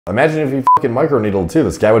Imagine if he fucking microneedled too.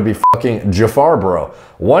 This guy would be fucking Jafar, bro.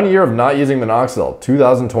 1 year of not using Minoxidil.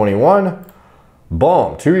 2021.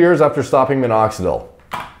 Boom. 2 years after stopping Minoxidil.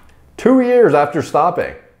 2 years after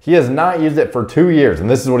stopping. He has not used it for 2 years. And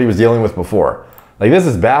this is what he was dealing with before. Like, this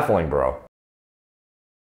is baffling, bro.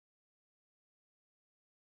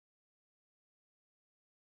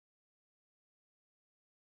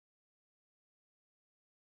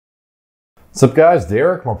 What's up, guys?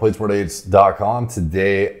 Derek, moreplates.com.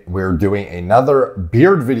 Today we're doing another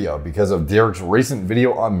beard video because of Derek's recent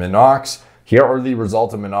video on Minox. Here are the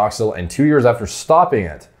results of Minoxidil, and 2 years after stopping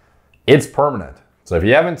it, it's permanent. So if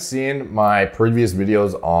you haven't seen my previous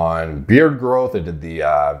videos on beard growth, I did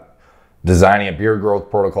the designing a beard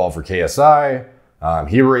growth protocol for KSI.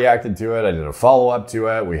 He reacted to it. I did a follow-up to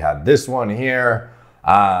it. We had this one here.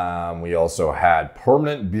 We also had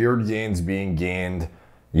permanent beard gains being gained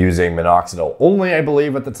using Minoxidil only, I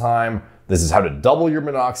believe, at the time. This is how to double your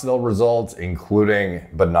Minoxidil results, including,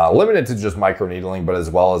 but not limited to, just microneedling, but as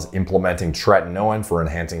well as implementing tretinoin for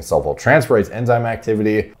enhancing sulfosyltransferase enzyme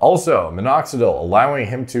activity. Also, Minoxidil allowing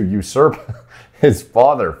him to usurp his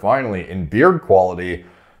father, finally, in beard quality.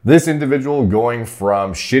 This individual going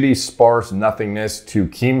from shitty, sparse nothingness to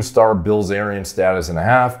Keemstar Bilzerian status and a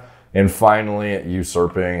half, and finally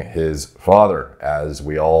usurping his father, as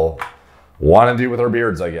we all want to do with our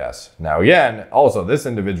beards, I guess. Now, again, also this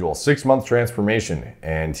individual, 6-month transformation,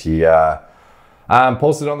 and he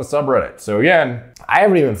posted on the subreddit. So again, I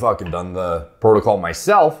haven't even fucking done the protocol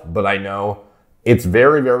myself, but I know it's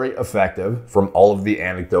very, very effective from all of the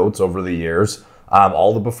anecdotes over the years.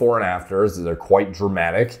 All the before and afters, they're quite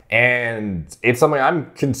dramatic, and it's something I'm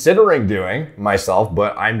considering doing myself,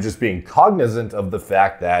 but I'm just being cognizant of the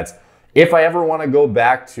fact that if I ever want to go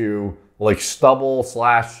back to like stubble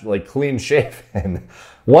 / like clean shaven,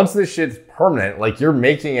 once this shit's permanent, like, you're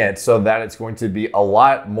making it so that it's going to be a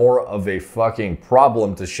lot more of a fucking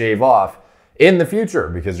problem to shave off in the future,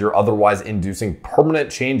 because you're otherwise inducing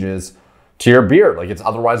permanent changes to your beard. Like, it's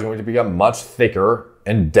otherwise going to become much thicker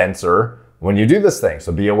and denser when you do this thing.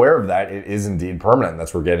 So be aware of that. It is indeed permanent.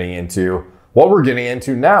 That's what we're getting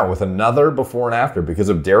into now with another before and after because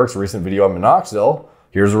of Derek's recent video on Minoxidil.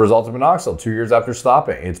 Here's the results of Minoxidil 2 years after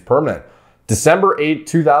stopping. It's permanent. December 8,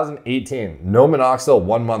 2018, no Minoxidil,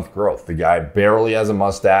 1 month growth. The guy barely has a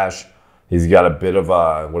mustache. He's got a bit of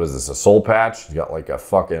a, what is this, a soul patch? He's got like a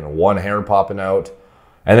fucking one hair popping out,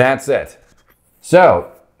 and that's it.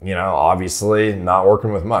 So, you know, obviously not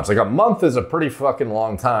working with much. Like, a month is a pretty fucking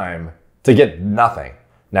long time to get nothing.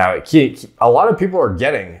 Now, a lot of people are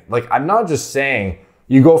getting, like, I'm not just saying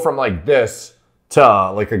you go from like this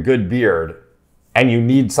to like a good beard and you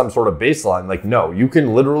need some sort of baseline. Like, no, you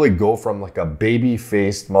can literally go from like a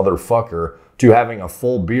baby-faced motherfucker to having a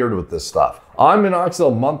full beard with this stuff. On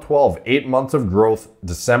Minoxidil, month 12, 8 months of growth,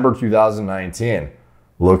 December 2019.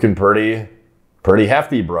 Looking pretty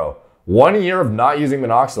hefty, bro. 1 year of not using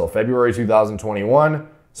Minoxidil, February 2021.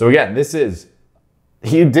 So again,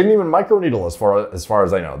 he didn't even microneedle as far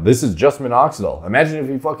as I know. This is just Minoxidil. Imagine if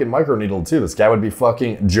he fucking microneedled too. This guy would be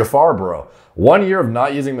fucking Jafar, bro. 1 year of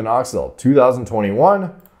not using Minoxidil.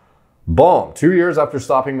 2021. Boom. 2 years after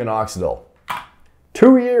stopping Minoxidil.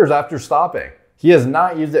 2 years after stopping. He has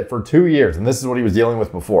not used it for 2 years, and this is what he was dealing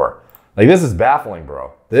with before. Like, this is baffling,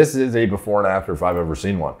 bro. This is a before and after if I've ever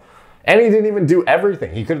seen one. And he didn't even do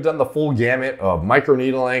everything. He could have done the full gamut of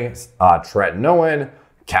microneedling, tretinoin,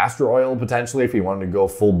 castor oil potentially if he wanted to go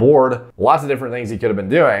full board. Lots of different things he could have been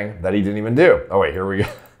doing that he didn't even do. Oh wait, here we go.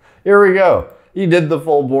 Here we go. He did the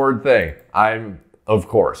full board thing. Of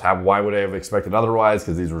course, why would I have expected otherwise?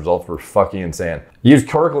 Because these results were fucking insane. Use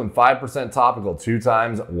Kirkland 5% topical 2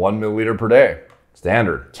 times 1 milliliter per day.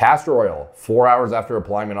 Standard. Castor oil 4 hours after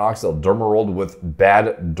applying Minoxidil. Derma rolled with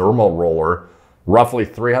bad dermal roller. Roughly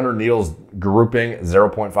 300 needles grouping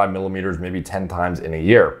 0.5 millimeters, maybe 10 times in a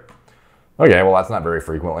year. Okay, well, that's not very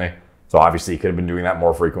frequently. So obviously he could have been doing that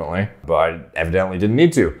more frequently, but evidently didn't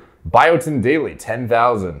need to. Biotin daily,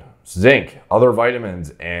 10,000. Zinc, other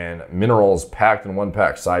vitamins and minerals packed in 1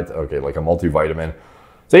 pack. Okay, like a multivitamin.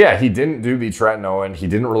 So yeah, he didn't do the tretinoin. He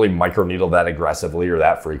didn't really microneedle that aggressively or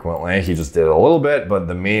that frequently. He just did a little bit, but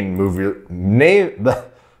the main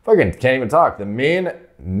fucking can't even talk. The main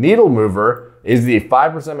needle mover is the 5%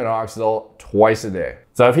 Minoxidil twice a day.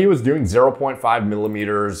 So if he was doing 0.5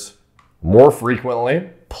 millimeters more frequently,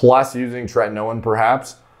 plus using tretinoin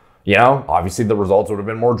perhaps, you know, obviously the results would have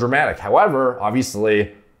been more dramatic. However,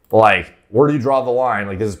 obviously, like, where do you draw the line?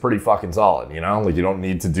 Like, this is pretty fucking solid, you know? Like, you don't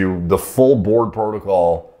need to do the full board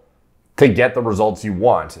protocol to get the results you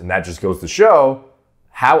want. And that just goes to show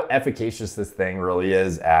how efficacious this thing really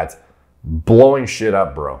is at blowing shit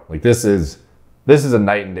up, bro. Like, this is This is a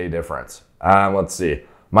night and day difference. Let's see.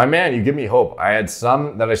 My man, you give me hope. I had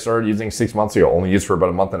some that I started using 6 months ago, only used for about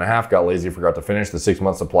a month and a half, got lazy, forgot to finish the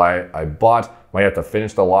 6-month supply I bought. Might have to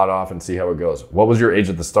finish the lot off and see how it goes. What was your age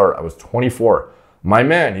at the start? I was 24. My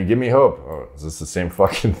man, you give me hope. Oh, is this the same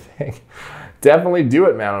fucking thing? Definitely do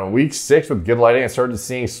it, man. On week 6 with good lighting, I started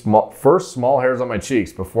seeing first small hairs on my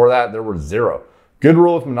cheeks. Before that, there were 0. Good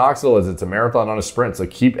rule with Minoxidil is it's a marathon, not a sprint, so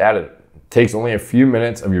keep at it. It takes only a few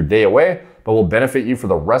minutes of your day away, but will benefit you for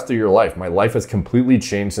the rest of your life. My life has completely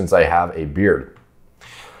changed since I have a beard.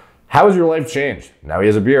 How has your life changed? Now he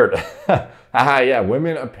has a beard. Haha, yeah,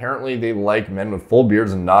 women apparently they like men with full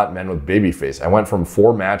beards and not men with baby face. I went from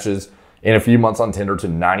 4 matches in a few months on Tinder to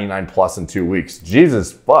 99 plus in 2 weeks.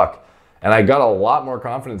 Jesus fuck. And I got a lot more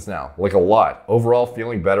confidence now, like a lot. Overall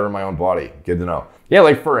feeling better in my own body. Good to know. Yeah,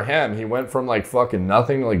 like for him, he went from like fucking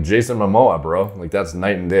nothing to like Jason Momoa, bro. Like that's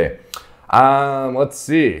night and day. Let's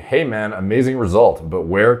see. Hey man, amazing result, but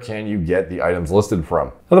where can you get the items listed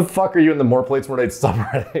from? How the fuck are you in the More Plates More Dates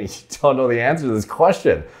subreddit? You don't know the answer to this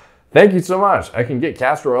question. Thank you so much. I can get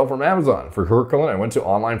castor oil from Amazon. For curcumin, I went to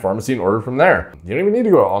online pharmacy and ordered from there. You don't even need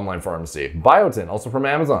to go to online pharmacy. Biotin, also from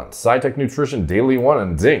Amazon. SciTech Nutrition Daily 1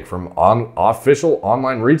 and Zinc from official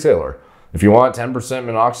online retailer. If you want 10%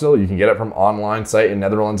 Minoxidil, you can get it from online site in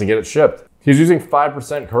Netherlands and get it shipped. He's using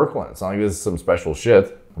 5% curcumin. It's not like this is some special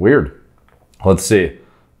shit. Weird. Let's see.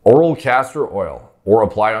 Oral castor oil, or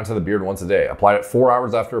apply it onto the beard once a day. Applied it 4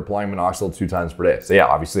 hours after applying Minoxidil 2 times per day. So yeah,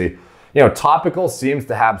 obviously, you know, topical seems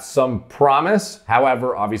to have some promise.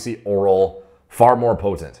 However, obviously oral, far more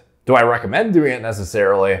potent. Do I recommend doing it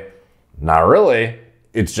necessarily? Not really.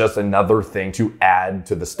 It's just another thing to add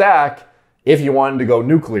to the stack if you wanted to go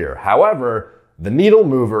nuclear. However, the needle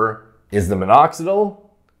mover is the Minoxidil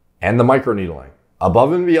and the microneedling.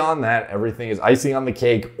 Above and beyond that, everything is icing on the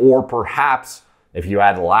cake, or perhaps if you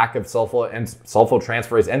add lack of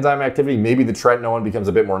sulfotransferase enzyme activity, maybe the tretinoin becomes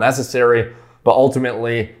a bit more necessary, but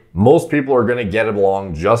ultimately, most people are gonna get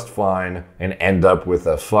along just fine and end up with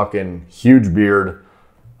a fucking huge beard,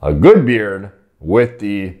 a good beard with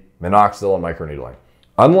the Minoxidil and microneedling.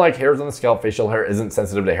 Unlike hairs on the scalp, facial hair isn't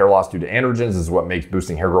sensitive to hair loss due to androgens. This is what makes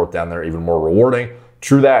boosting hair growth down there even more rewarding.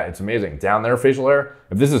 True that, it's amazing. Down there, facial hair,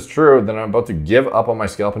 if this is true, then I'm about to give up on my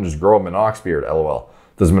scalp and just grow a Minox beard, lol.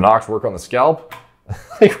 Does Minox work on the scalp?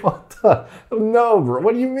 Like, what the? No, bro,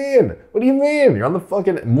 what do you mean? What do you mean? You're on the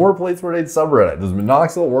fucking More Plates More Dates subreddit. Does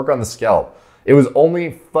Minoxidil work on the scalp? It was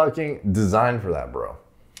only fucking designed for that, bro.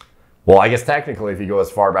 Well, I guess technically, if you go as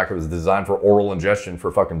far back, it was designed for oral ingestion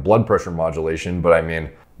for fucking blood pressure modulation, but I mean,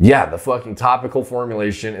 yeah, the fucking topical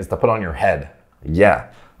formulation is to put on your head.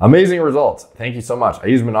 Yeah. Amazing results. Thank you so much. I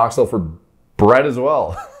use Minoxidil for bread as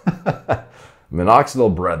well.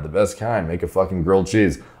 Minoxidil bread, the best kind. Make a fucking grilled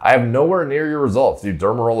cheese. I have nowhere near your results. Do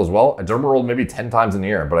derma-roll as well. I derma-rolled maybe 10 times in a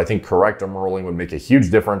year, but I think correct derma-rolling would make a huge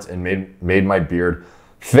difference and made my beard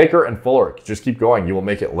thicker and fuller. Just keep going. You will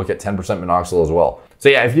make it. Look at 10% Minoxidil as well. So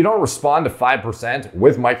yeah, if you don't respond to 5%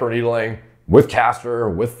 with microneedling, with castor,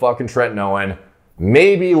 with fucking tretinoin,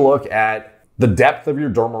 maybe look at the depth of your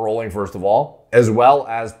derma rolling first of all, as well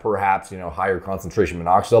as perhaps, you know, higher concentration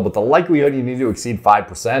Minoxidil, but the likelihood you need to exceed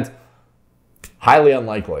 5%, highly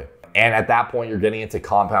unlikely. And at that point, you're getting into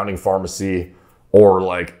compounding pharmacy or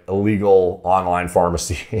like illegal online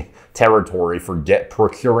pharmacy territory for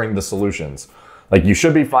procuring the solutions. Like you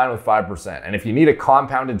should be fine with 5%. And if you need a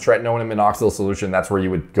compounded tretinoin and Minoxidil solution, that's where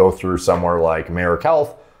you would go through somewhere like Merrick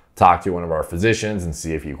Health, talk to one of our physicians and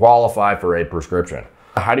see if you qualify for a prescription.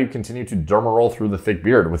 How do you continue to derma roll through the thick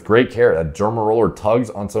beard? With great care. That derma roller tugs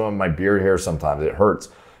on some of my beard hair sometimes. It hurts.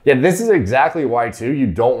 Yeah, this is exactly why too you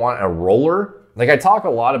don't want a roller. Like I talk a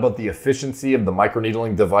lot about the efficiency of the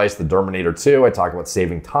microneedling device, the Derminator 2. I talk about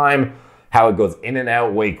saving time, how it goes in and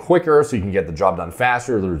out way quicker so you can get the job done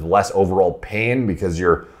faster. There's less overall pain because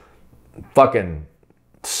you're fucking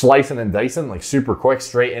slicing and dicing like super quick,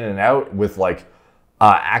 straight in and out with like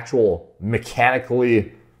actual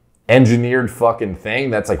mechanically engineered fucking thing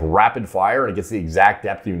that's like rapid fire and it gets the exact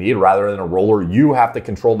depth you need rather than a roller. You have to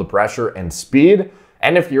control the pressure and speed.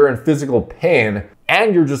 And if you're in physical pain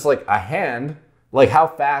and you're just like a hand, like how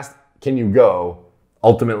fast can you go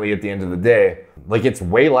ultimately at the end of the day? Like it's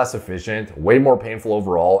way less efficient, way more painful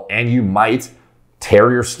overall, and you might tear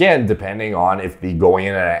your skin depending on if the going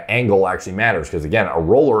in at an angle actually matters. Because again, a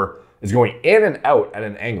roller is going in and out at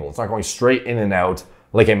an angle. It's not going straight in and out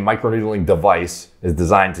like a microneedling device is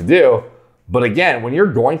designed to do. But again, when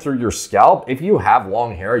you're going through your scalp, if you have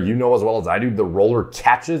long hair, you know as well as I do, the roller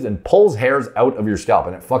catches and pulls hairs out of your scalp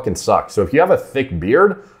and it fucking sucks. So if you have a thick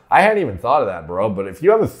beard, I hadn't even thought of that, bro. But if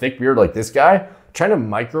you have a thick beard like this guy, trying to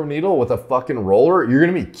microneedle with a fucking roller, you're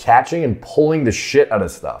gonna be catching and pulling the shit out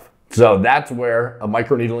of stuff. So that's where a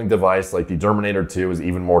microneedling device like the Derminator 2 is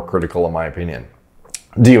even more critical in my opinion.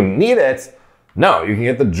 Do you need it? No, you can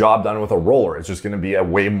get the job done with a roller. It's just gonna be a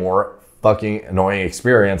way more fucking annoying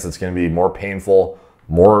experience. It's gonna be more painful,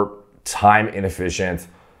 more time inefficient,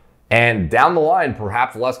 and down the line,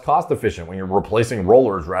 perhaps less cost efficient when you're replacing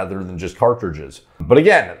rollers rather than just cartridges. But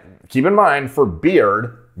again, keep in mind for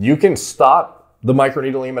beard, you can stop the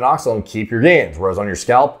microneedling minoxidil and keep your gains, whereas on your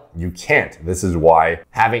scalp, you can't. This is why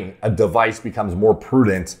having a device becomes more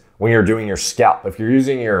prudent when you're doing your scalp. If you're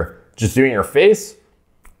just doing your face,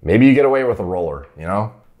 maybe you get away with a roller, you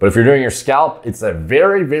know? But if you're doing your scalp, it's a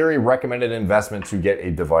very, very recommended investment to get a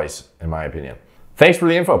device, in my opinion. Thanks for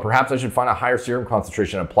the info. Perhaps I should find a higher serum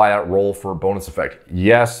concentration and apply that roll for bonus effect.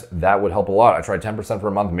 Yes, that would help a lot. I tried 10% for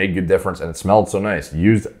a month, made good difference, and it smelled so nice.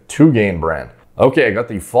 Used 2Gain brand. Okay, I got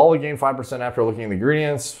the Follow Gain 5% after looking at the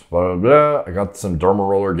ingredients. Blah, blah, blah. I got some derma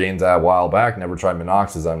roller gains a while back. Never tried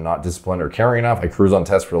Minox as I'm not disciplined or caring enough. I cruise on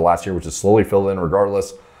test for the last year, which is slowly filled in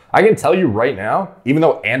regardless. I can tell you right now, even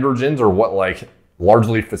though androgens are what like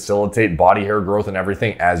largely facilitate body hair growth and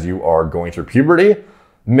everything as you are going through puberty,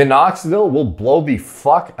 Minoxidil will blow the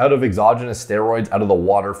fuck out of exogenous steroids out of the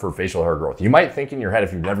water for facial hair growth. You might think in your head,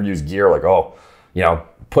 if you've never used gear, like, oh, you know,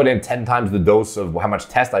 put in 10 times the dose of how much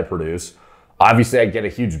test I produce. Obviously, I get a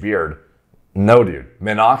huge beard. No, dude.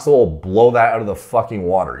 Minoxidil will blow that out of the fucking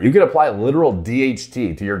water. You could apply literal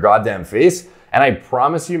DHT to your goddamn face, and I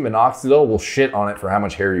promise you Minoxidil will shit on it for how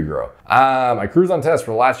much hair you grow. I cruised on test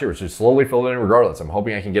for the last year, which is slowly filled in regardless. I'm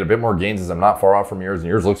hoping I can get a bit more gains as I'm not far off from yours, and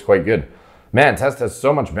yours looks quite good. Man, test has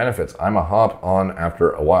so much benefits. I'm a hop on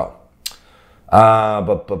after a while.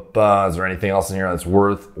 Is there anything else in here that's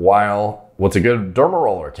worthwhile? What's a good derma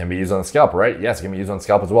roller? Can be used on the scalp, right? Yes, it can be used on the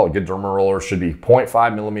scalp as well. A good derma roller should be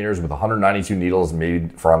 0.5 millimeters with 192 needles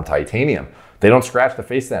made from titanium. They don't scratch the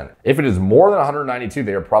face then. If it is more than 192,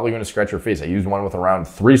 they are probably going to scratch your face. I used one with around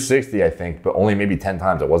 360, I think, but only maybe 10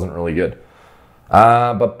 times. It wasn't really good.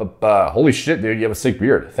 Holy shit, dude, you have a sick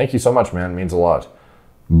beard. Thank you so much, man. It means a lot.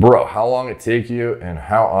 Bro, how long it take you and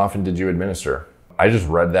how often did you administer? I just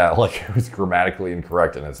read that like it was grammatically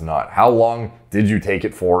incorrect and it's not. How long did you take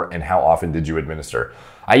it for and how often did you administer?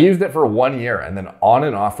 I used it for 1 year and then on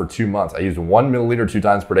and off for 2 months. I used 1 milliliter 2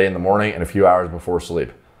 times per day in the morning and a few hours before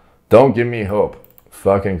sleep. Don't give me hope.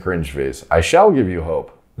 Fucking cringe face. I shall give you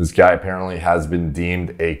hope. This guy apparently has been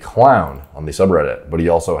deemed a clown on the subreddit, but he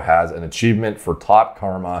also has an achievement for top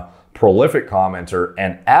karma, prolific commenter,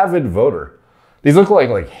 and avid voter. These look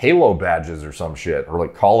like Halo badges or some shit, or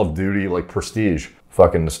like Call of Duty, like prestige.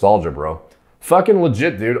 Fucking nostalgia, bro. Fucking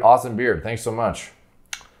legit, dude. Awesome beard. Thanks so much.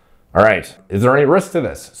 All right. Is there any risk to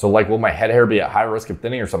this? So like, will my head hair be at high risk of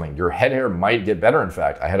thinning or something? Your head hair might get better, in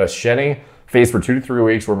fact. I had a shedding phase for 2 to 3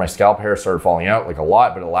 weeks where my scalp hair started falling out like a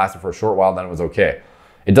lot, but it lasted for a short while, then it was okay.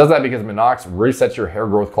 It does that because Minox resets your hair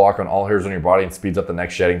growth clock on all hairs on your body and speeds up the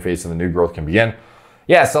next shedding phase so the new growth can begin.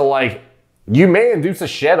 Yeah, so like, you may induce a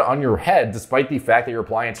shed on your head despite the fact that you're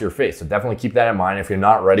applying it to your face. So definitely keep that in mind if you're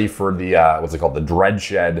not ready for the, what's it called? The dread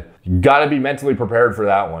shed. You gotta be mentally prepared for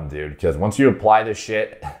that one, dude. Because once you apply this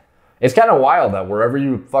shit, it's kind of wild that wherever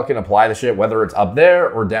you fucking apply the shit, whether it's up there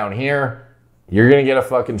or down here, you're gonna get a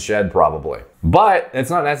fucking shed probably. But it's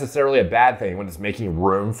not necessarily a bad thing when it's making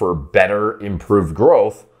room for better, improved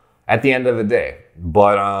growth at the end of the day.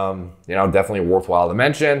 But, you know, definitely worthwhile to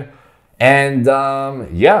mention. And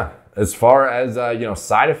yeah. As far as, you know,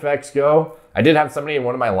 side effects go, I did have somebody in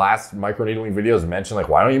one of my last microneedling videos mention, like,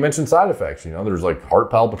 why don't you mention side effects? You know, there's like heart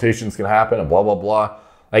palpitations can happen and blah, blah, blah.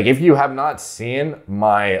 Like, if you have not seen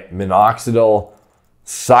my Minoxidil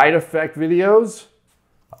side effect videos,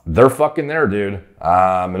 they're fucking there, dude.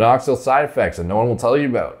 Minoxidil side effects and no one will tell you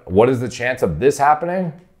about. What is the chance of this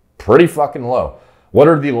happening? Pretty fucking low.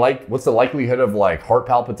 What's the likelihood of like heart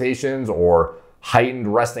palpitations or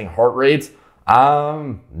heightened resting heart rates?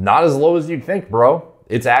 Not as low as you'd think, bro.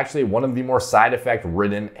 It's actually one of the more side effect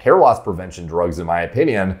ridden hair loss prevention drugs, in my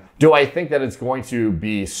opinion. Do I think that it's going to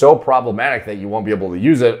be so problematic that you won't be able to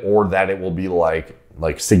use it or that it will be like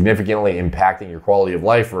significantly impacting your quality of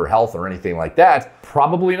life or health or anything like that?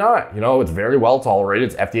 Probably not. You know, it's very well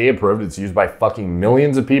tolerated. It's FDA approved. It's used by fucking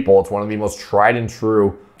millions of people. It's one of the most tried and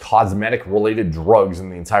true cosmetic related drugs in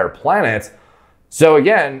the entire planet. So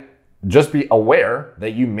again, just be aware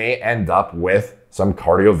that you may end up with some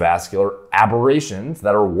cardiovascular aberrations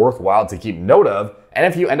that are worthwhile to keep note of. And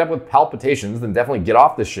if you end up with palpitations, then definitely get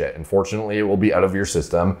off this shit. Unfortunately, it will be out of your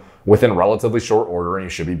system within relatively short order and you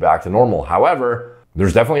should be back to normal. However,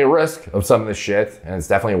 there's definitely a risk of some of this shit and it's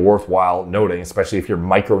definitely worthwhile noting, especially if you're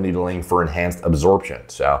microneedling for enhanced absorption.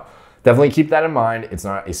 So definitely keep that in mind. It's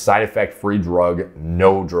not a side effect free drug.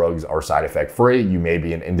 No drugs are side effect free. You may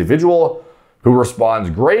be an individual who responds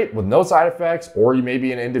great with no side effects, or you may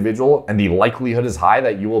be an individual and the likelihood is high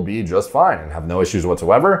that you will be just fine and have no issues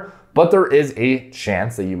whatsoever. But there is a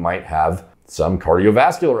chance that you might have some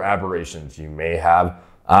cardiovascular aberrations. You may have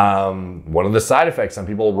one of the side effects some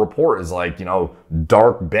people report is like,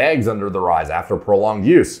 dark bags under their eyes after prolonged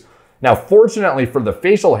use. Now, fortunately for the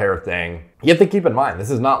facial hair thing, you have to keep in mind,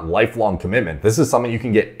 this is not lifelong commitment. This is something you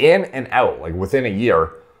can get in and out, like within a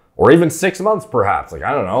year or even 6 months perhaps. Like,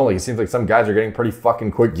 I don't know, like it seems like some guys are getting pretty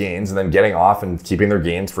fucking quick gains and then getting off and keeping their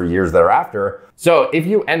gains for years thereafter. So if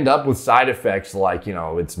you end up with side effects like,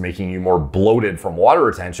 it's making you more bloated from water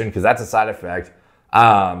retention, because that's a side effect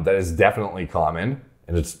that is definitely common.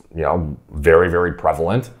 And it's, very, very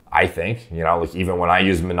prevalent, I think. Like even when I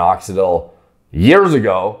used Minoxidil years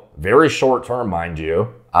ago, very short term, mind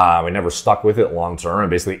you, I never stuck with it long term. I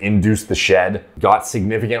basically induced the shed, got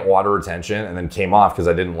significant water retention, and then came off because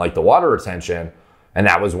I didn't like the water retention. And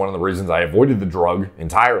that was one of the reasons I avoided the drug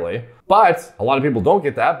entirely. But a lot of people don't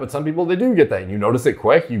get that, but some people, they do get that. And you notice it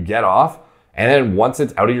quick, you get off, and then once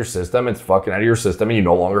it's out of your system, it's fucking out of your system and you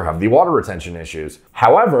no longer have the water retention issues.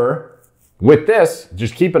 However, with this,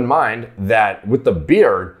 just keep in mind that with the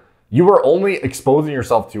beard, you are only exposing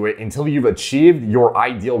yourself to it until you've achieved your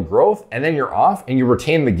ideal growth, and then you're off and you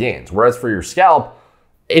retain the gains. Whereas for your scalp,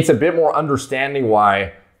 it's a bit more understanding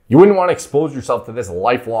why you wouldn't want to expose yourself to this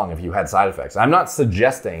lifelong if you had side effects. I'm not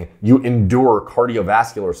suggesting you endure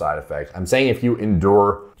cardiovascular side effects. I'm saying if you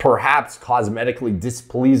endure perhaps cosmetically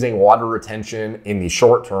displeasing water retention in the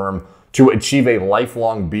short term to achieve a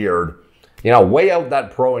lifelong beard, weigh out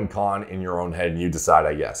that pro and con in your own head and you decide,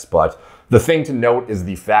 I guess. But the thing to note is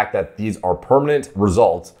the fact that these are permanent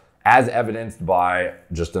results, as evidenced by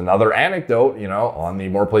just another anecdote, on the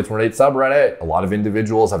More Plates, More Dates subreddit. A lot of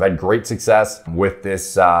individuals have had great success with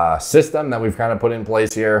this system that we've kind of put in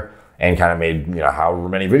place here and kind of made, however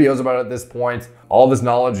many videos about it at this point. All this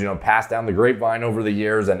knowledge, passed down the grapevine over the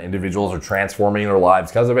years, and individuals are transforming their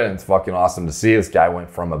lives because of it. And it's fucking awesome to see. This guy went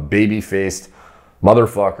from a baby-faced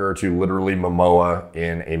motherfucker to literally Momoa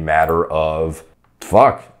in a matter of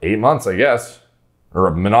 8 months, I guess. Or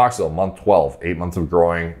Minoxidil, month 12, 8 months of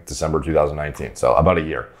growing, December 2019. So about a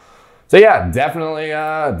year. So yeah, definitely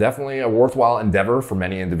a worthwhile endeavor for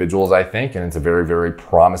many individuals, I think. And it's a very, very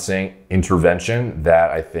promising intervention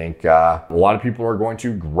that I think a lot of people are going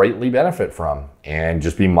to greatly benefit from. And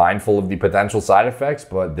just be mindful of the potential side effects.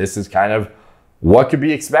 But this is kind of what could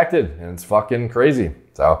be expected. And it's fucking crazy.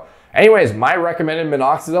 So anyways, my recommended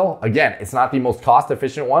Minoxidil, again, it's not the most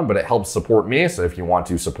cost-efficient one, but it helps support me. So if you want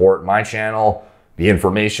to support my channel, the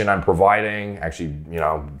information I'm providing, actually,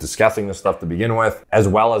 discussing this stuff to begin with, as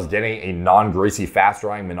well as getting a non-greasy,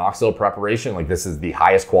 fast-drying Minoxidil preparation, like this is the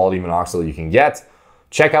highest quality Minoxidil you can get.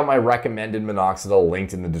 Check out my recommended Minoxidil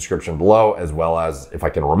linked in the description below, as well as, if I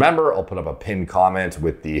can remember, I'll put up a pinned comment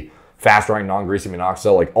with the fast-drying non-greasy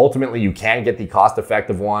Minoxidil. Like ultimately, you can get the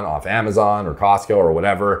cost-effective one off Amazon or Costco or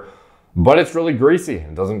whatever, but it's really greasy.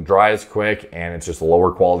 It doesn't dry as quick, and it's just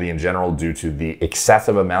lower quality in general due to the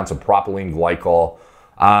excessive amounts of propylene glycol.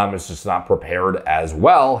 It's just not prepared as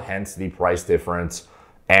well, hence the price difference.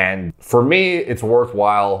 And for me, it's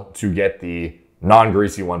worthwhile to get the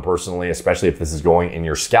non-greasy one personally, especially if this is going in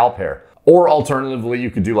your scalp hair. Or alternatively,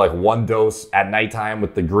 you could do like one dose at nighttime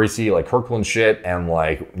with the greasy, like Kirkland shit, and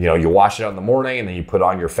you wash it out in the morning, and then you put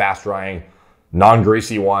on your fast-drying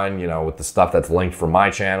non-greasy one, with the stuff that's linked from my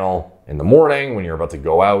channel in the morning when you're about to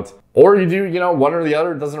go out. Or you do, one or the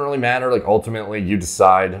other. It doesn't really matter. Like ultimately you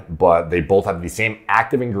decide, but they both have the same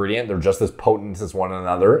active ingredient. They're just as potent as one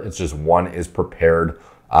another. It's just one is prepared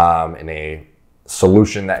in a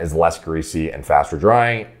solution that is less greasy and faster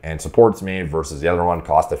drying and supports me versus the other one,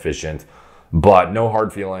 cost efficient, but no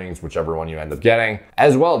hard feelings, whichever one you end up getting.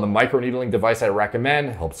 As well, the microneedling device I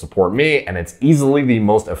recommend helps support me, and it's easily the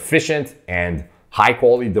most efficient and high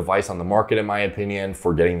quality device on the market, in my opinion,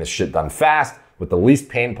 for getting this shit done fast with the least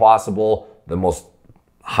pain possible, the most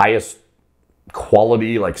highest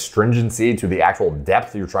quality, like stringency to the actual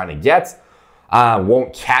depth you're trying to get.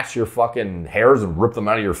 Won't catch your fucking hairs and rip them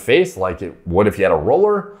out of your face like it would if you had a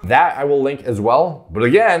roller. That I will link as well. But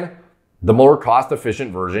again, the more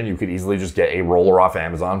cost-efficient version, you could easily just get a roller off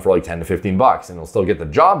Amazon for like 10 to 15 bucks and it'll still get the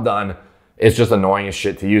job done. It's just annoying as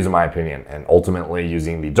shit to use, in my opinion. And ultimately,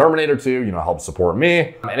 using the Derminator 2, helps support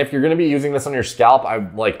me. And if you're gonna be using this on your scalp, I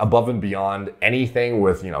like above and beyond anything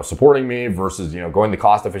with, supporting me versus, going the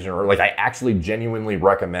cost-efficient, or like I actually genuinely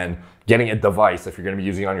recommend getting a device if you're gonna be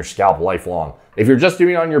using it on your scalp lifelong. If you're just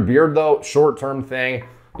doing it on your beard though, short-term thing,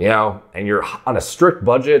 and you're on a strict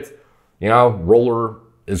budget, roller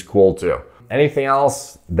is cool too. Anything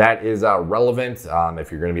else that is relevant,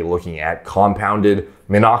 if you're going to be looking at compounded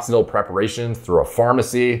minoxidil preparations through a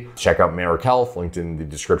pharmacy, check out Merrick Health, linked in the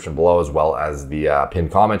description below, as well as the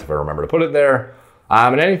pinned comment if I remember to put it there.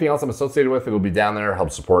 And anything else I'm associated with, it'll be down there,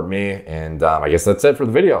 help support me. And I guess that's it for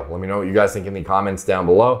the video. Let me know what you guys think in the comments down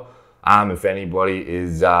below. If anybody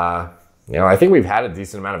is, I think we've had a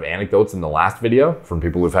decent amount of anecdotes in the last video from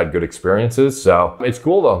people who've had good experiences. So it's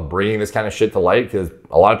cool though, bringing this kind of shit to light, because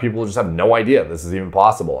a lot of people just have no idea this is even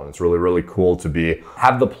possible. And it's really, really cool to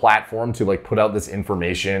have the platform to like put out this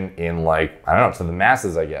information in like, I don't know, to the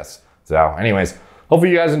masses, I guess. So anyways,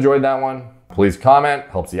 hopefully you guys enjoyed that one. Please comment,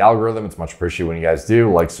 helps the algorithm. It's much appreciated when you guys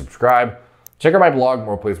do. Like, subscribe. Check out my blog,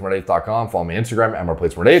 moreplacemore8.com. Follow me on Instagram at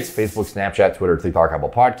moreplacemore8, Facebook, Snapchat, Twitter, TikTok, Apple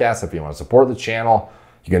Podcasts. If you want to support the channel,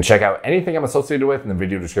 you can check out anything I'm associated with in the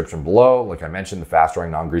video description below. Like I mentioned, the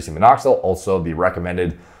fast-drying non-greasy minoxidil, also the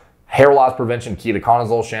recommended hair loss prevention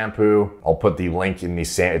ketoconazole shampoo. I'll put the link in the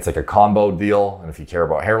same, it's like a combo deal. And if you care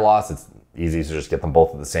about hair loss, it's easy to just get them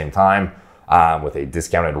both at the same time. With a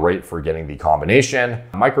discounted rate for getting the combination.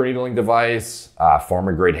 Microneedling device,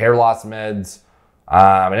 pharma grade hair loss meds,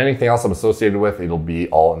 and anything else I'm associated with, it'll be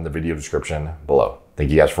all in the video description below.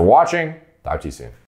 Thank you guys for watching. Talk to you soon.